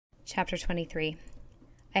Chapter 23.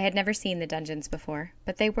 I had never seen the dungeons before,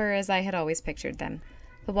 but they were as I had always pictured them.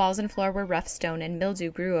 The walls and floor were rough stone, and mildew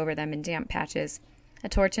grew over them in damp patches. A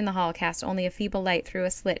torch in the hall cast only a feeble light through a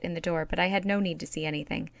slit in the door, but I had no need to see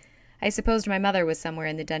anything. I supposed my mother was somewhere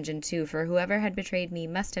in the dungeon too, for whoever had betrayed me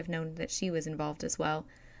must have known that she was involved as well.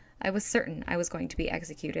 I was certain I was going to be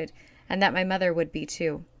executed, and that my mother would be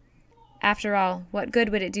too. After all, what good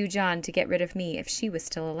would it do John to get rid of me if she was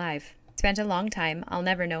still alive? I spent a long time, I'll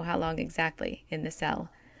never know how long exactly, in the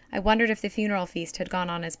cell. I wondered if the funeral feast had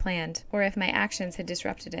gone on as planned, or if my actions had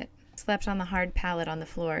disrupted it. I slept on the hard pallet on the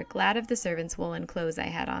floor, glad of the servants' woolen clothes I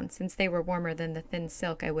had on, since they were warmer than the thin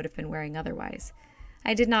silk I would have been wearing otherwise.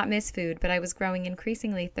 I did not miss food, but I was growing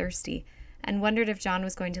increasingly thirsty, and wondered if John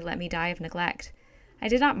was going to let me die of neglect. I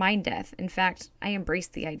did not mind death. In fact, I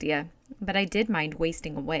embraced the idea. But I did mind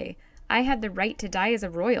wasting away. I had the right to die as a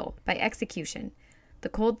royal, by execution. The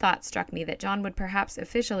cold thought struck me that John would perhaps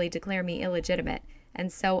officially declare me illegitimate,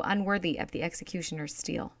 and so unworthy of the executioner's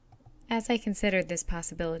steel. As I considered this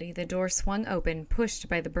possibility, the door swung open, pushed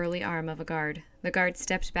by the burly arm of a guard. The guard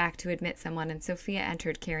stepped back to admit someone, and Sophia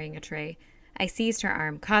entered carrying a tray. I seized her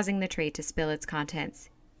arm, causing the tray to spill its contents.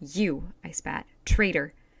 "You," I spat.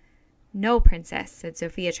 "Traitor." "No, princess," said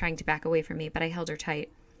Sophia, trying to back away from me, but I held her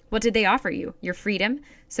tight. "What did they offer you? Your freedom?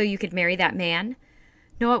 So you could marry that man?"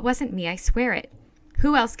 "No, it wasn't me, I swear it."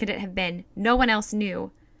 "Who else could it have been? No one else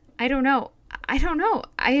knew." I don't know.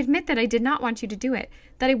 I admit that I did not want you to do it,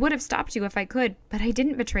 that I would have stopped you if I could, but I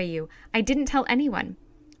didn't betray you. I didn't tell anyone."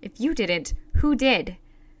 "If you didn't, who did?"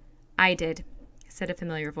 "I did," said a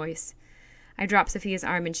familiar voice. I dropped Sophia's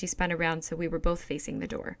arm and she spun around so we were both facing the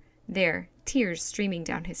door. There, tears streaming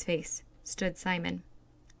down his face, stood Simon.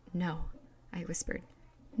 "No," I whispered.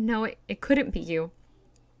 "No, it couldn't be you."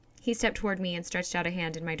 He stepped toward me and stretched out a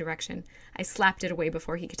hand in my direction. I slapped it away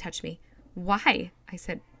before he could touch me. "Why?" I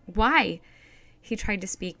said. "Why?" He tried to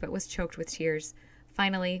speak but was choked with tears.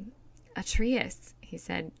 Finally, "Atreus," he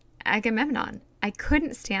said. "Agamemnon. I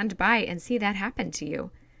couldn't stand by and see that happen to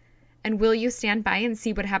you." "And will you stand by and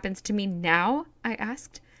see what happens to me now?" I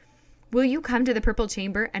asked. "Will you come to the purple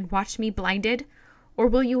chamber and watch me blinded? Or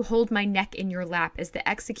will you hold my neck in your lap as the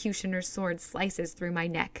executioner's sword slices through my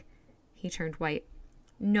neck?" He turned white.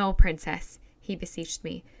 "No, princess," he beseeched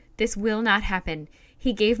me. "This will not happen.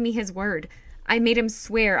 He gave me his word. I made him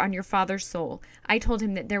swear on your father's soul. I told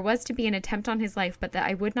him that there was to be an attempt on his life, but that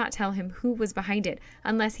I would not tell him who was behind it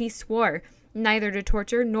unless he swore neither to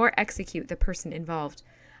torture nor execute the person involved.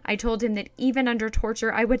 I told him that even under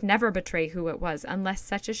torture I would never betray who it was unless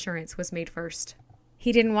such assurance was made first.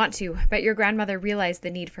 He didn't want to, but your grandmother realized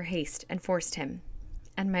the need for haste and forced him."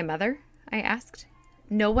 "And my mother?" I asked.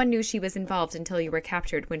 "No one knew she was involved until you were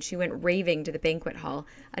captured, when she went raving to the banquet hall,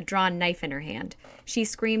 a drawn knife in her hand. She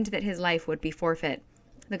screamed that his life would be forfeit.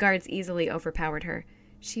 The guards easily overpowered her.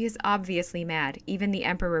 She is obviously mad. Even the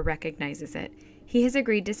emperor recognizes it. He has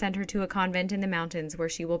agreed to send her to a convent in the mountains where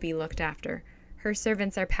she will be looked after. Her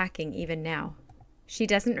servants are packing even now. She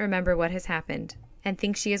doesn't remember what has happened, and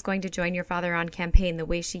thinks she is going to join your father on campaign the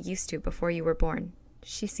way she used to before you were born.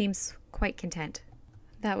 She seems quite content."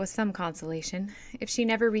 That was some consolation. If she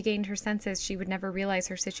never regained her senses, she would never realize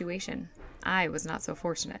her situation. I was not so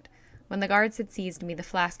fortunate. When the guards had seized me, the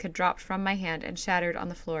flask had dropped from my hand and shattered on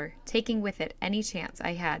the floor, taking with it any chance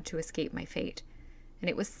I had to escape my fate.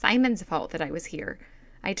 And it was Simon's fault that I was here.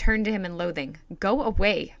 I turned to him in loathing. "Go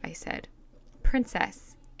away," I said.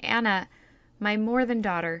 "Princess, Anna, my more than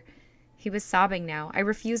daughter." He was sobbing now. I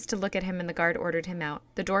refused to look at him, and the guard ordered him out.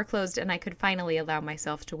 The door closed, and I could finally allow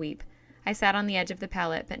myself to weep. I sat on the edge of the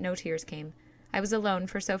pallet, but no tears came. I was alone,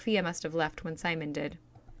 for Sophia must have left when Simon did.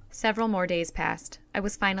 Several more days passed. I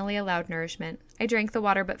was finally allowed nourishment. I drank the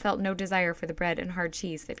water, but felt no desire for the bread and hard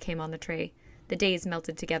cheese that came on the tray. The days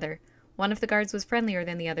melted together. One of the guards was friendlier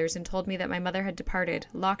than the others and told me that my mother had departed,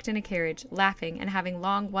 locked in a carriage, laughing and having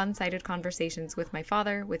long, one-sided conversations with my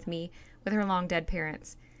father, with me, with her long-dead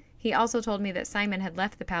parents. He also told me that Simon had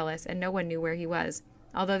left the palace and no one knew where he was,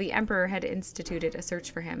 although the emperor had instituted a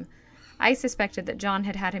search for him. I suspected that John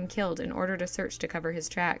had had him killed and ordered a search to cover his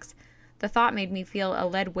tracks. The thought made me feel a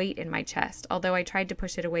lead weight in my chest, although I tried to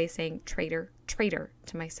push it away, saying, "Traitor, traitor,"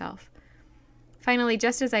 to myself. Finally,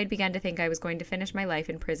 just as I had begun to think I was going to finish my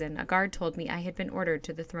life in prison, a guard told me I had been ordered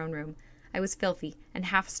to the throne room. I was filthy and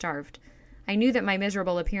half-starved. I knew that my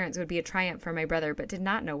miserable appearance would be a triumph for my brother, but did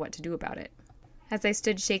not know what to do about it. As I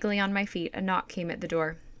stood shakily on my feet, a knock came at the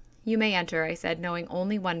door. "You may enter," I said, knowing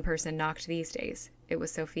only one person knocked these days. It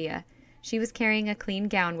was Sophia. She was carrying a clean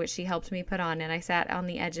gown which she helped me put on, and I sat on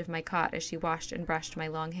the edge of my cot as she washed and brushed my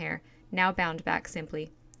long hair, now bound back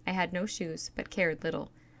simply. I had no shoes, but cared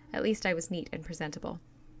little. At least I was neat and presentable.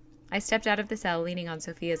 I stepped out of the cell, leaning on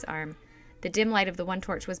Sophia's arm. The dim light of the one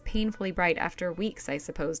torch was painfully bright after weeks, I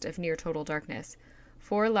supposed, of near-total darkness.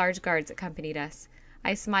 4 large guards accompanied us.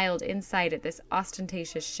 I smiled inside at this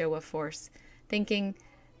ostentatious show of force, thinking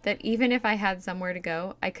that even if I had somewhere to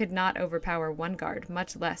go, I could not overpower 1 guard,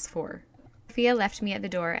 much less 4. Sophia left me at the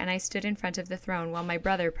door, and I stood in front of the throne while my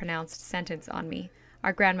brother pronounced sentence on me,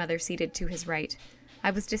 our grandmother seated to his right. I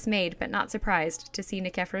was dismayed, but not surprised, to see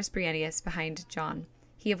Nicephorus Bryennius behind John.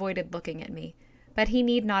 He avoided looking at me. But he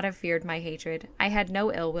need not have feared my hatred. I had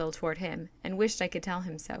no ill will toward him, and wished I could tell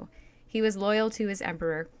him so. He was loyal to his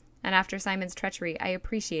emperor, and after Simon's treachery, I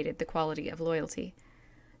appreciated the quality of loyalty.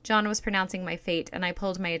 John was pronouncing my fate, and I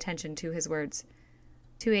pulled my attention to his words.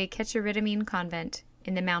 To a Ketcheridamene convent,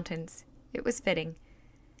 in the mountains. It was fitting,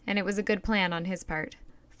 and it was a good plan on his part.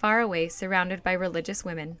 Far away, surrounded by religious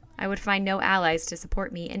women, I would find no allies to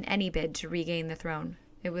support me in any bid to regain the throne.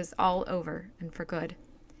 It was all over, and for good.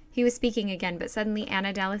 He was speaking again, but suddenly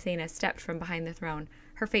Anna Dalasena stepped from behind the throne.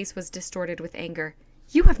 Her face was distorted with anger.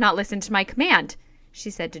 "You have not listened to my command," she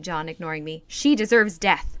said to John, ignoring me. "She deserves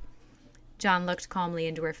death." John looked calmly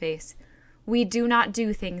into her face. "We do not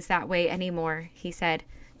do things that way anymore," he said.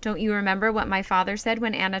 "Don't you remember what my father said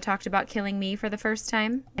when Anna talked about killing me for the first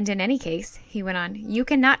time? And in any case," he went on, "you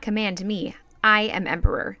cannot command me. I am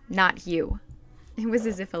emperor, not you." It was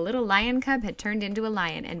as if a little lion cub had turned into a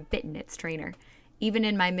lion and bitten its trainer. Even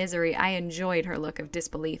in my misery, I enjoyed her look of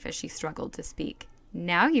disbelief as she struggled to speak.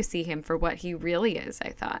 "Now you see him for what he really is," I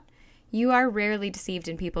thought. "You are rarely deceived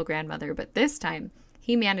in people, grandmother, but this time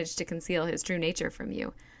he managed to conceal his true nature from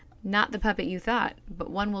you. Not the puppet you thought,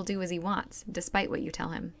 but one will do as he wants, despite what you tell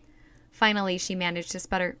him." Finally, she managed to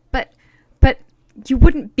sputter, But, you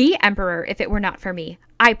wouldn't be emperor if it were not for me.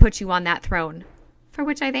 I put you on that throne." "For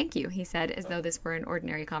which I thank you," he said, as though this were an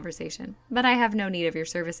ordinary conversation. "But I have no need of your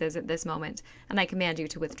services at this moment, and I command you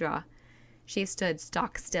to withdraw." She stood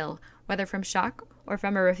stock still, whether from shock or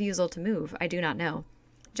from a refusal to move, I do not know.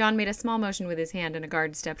 John made a small motion with his hand, and a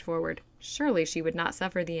guard stepped forward. Surely she would not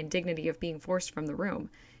suffer the indignity of being forced from the room.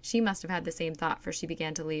 She must have had the same thought, for she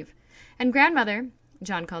began to leave. "And grandmother,"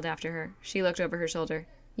 John called after her. She looked over her shoulder.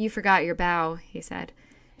 "You forgot your bow," he said.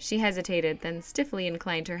 She hesitated, then stiffly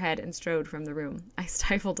inclined her head and strode from the room. I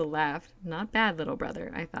stifled a laugh. Not bad, little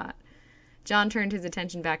brother, I thought. John turned his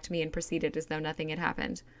attention back to me and proceeded as though nothing had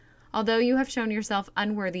happened. "Although you have shown yourself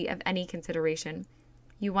unworthy of any consideration,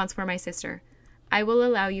 you once were my sister. I will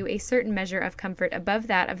allow you a certain measure of comfort above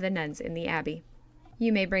that of the nuns in the abbey.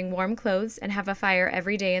 You may bring warm clothes and have a fire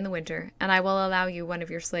every day in the winter, and I will allow you one of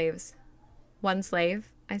your slaves." "One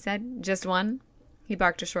slave?" I said. "Just one?" He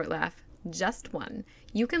barked a short laugh. "Just one.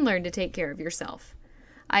 You can learn to take care of yourself."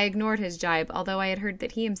 I ignored his jibe, although I had heard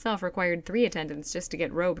that he himself required 3 attendants just to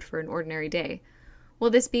get robed for an ordinary day. "Will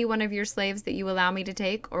this be one of your slaves that you allow me to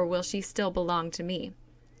take, or will she still belong to me?"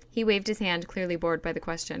 He waved his hand, clearly bored by the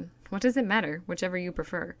question. "What does it matter? Whichever you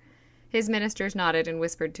prefer." His ministers nodded and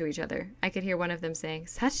whispered to each other. I could hear one of them saying,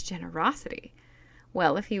 "Such generosity!"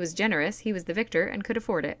 Well, if he was generous, he was the victor and could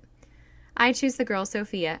afford it. "I choose the girl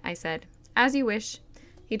Sophia," I said. "As you wish."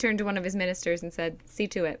 He turned to one of his ministers and said, "See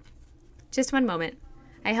to it." "Just one moment."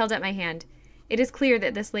 I held up my hand. "It is clear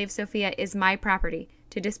that the slave Sophia is my property,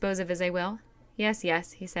 to dispose of as I will?" "Yes,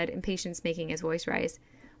 yes," he said, impatience making his voice rise.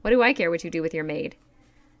 "What do I care what you do with your maid?"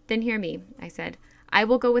 "Then hear me," I said. "I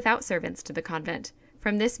will go without servants to the convent.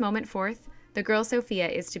 From this moment forth, the girl Sophia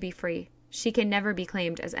is to be free. She can never be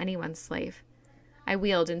claimed as anyone's slave." I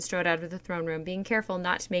wheeled and strode out of the throne room, being careful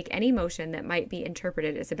not to make any motion that might be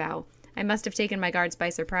interpreted as a bow. I must have taken my guards by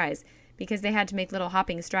surprise, because they had to make little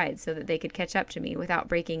hopping strides so that they could catch up to me without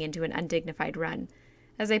breaking into an undignified run.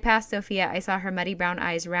 As I passed Sophia, I saw her muddy brown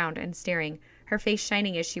eyes round and staring, her face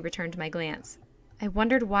shining as she returned my glance. I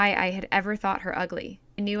wondered why I had ever thought her ugly.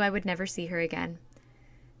 I knew I would never see her again.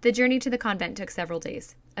 The journey to the convent took several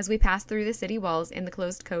days. As we passed through the city walls in the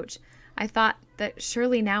closed coach, I thought that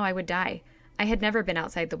surely now I would die. I had never been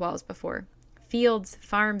outside the walls before. Fields,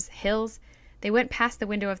 farms, hills, they went past the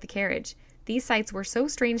window of the carriage. These sights were so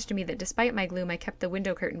strange to me that despite my gloom I kept the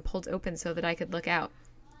window curtain pulled open so that I could look out,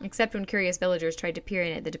 except when curious villagers tried to peer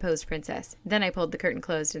in at the deposed princess. Then I pulled the curtain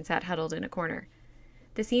closed and sat huddled in a corner.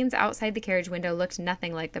 The scenes outside the carriage window looked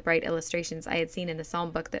nothing like the bright illustrations I had seen in the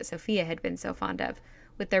psalm book that Sophia had been so fond of,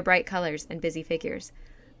 with their bright colors and busy figures.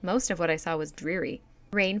 Most of what I saw was dreary.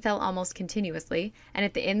 Rain fell almost continuously, and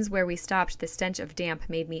at the inns where we stopped the stench of damp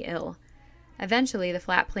made me ill. Eventually the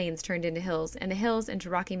flat plains turned into hills, and the hills into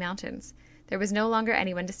rocky mountains. There was no longer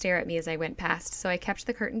anyone to stare at me as I went past, so I kept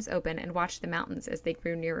the curtains open and watched the mountains as they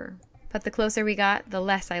grew nearer. But the closer we got, the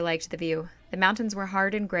less I liked the view. The mountains were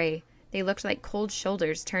hard and gray. They looked like cold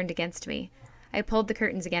shoulders turned against me. I pulled the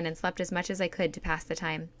curtains again and slept as much as I could to pass the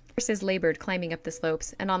time. Horses labored climbing up the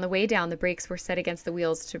slopes, and on the way down the brakes were set against the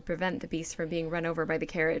wheels to prevent the beasts from being run over by the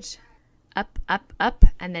carriage. Up, up, up,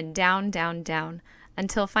 and then down, down, down,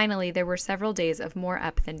 until finally there were several days of more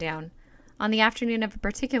up than down. On the afternoon of a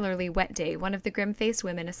particularly wet day, one of the grim-faced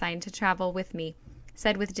women assigned to travel with me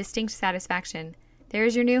said with distinct satisfaction, "There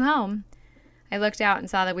is your new home." I looked out and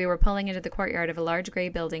saw that we were pulling into the courtyard of a large gray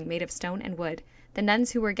building made of stone and wood. The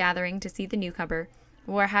nuns who were gathering to see the newcomer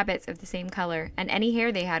wore habits of the same color, and any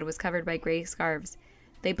hair they had was covered by gray scarves.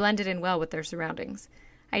 They blended in well with their surroundings.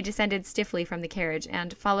 I descended stiffly from the carriage,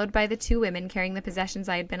 and, followed by the 2 women carrying the possessions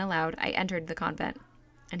I had been allowed, I entered the convent.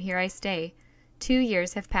 And here I stay. 2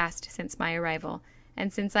 years have passed since my arrival,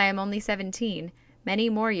 and since I am only 17, many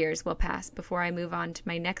more years will pass before I move on to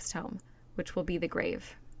my next home, which will be the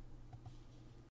grave.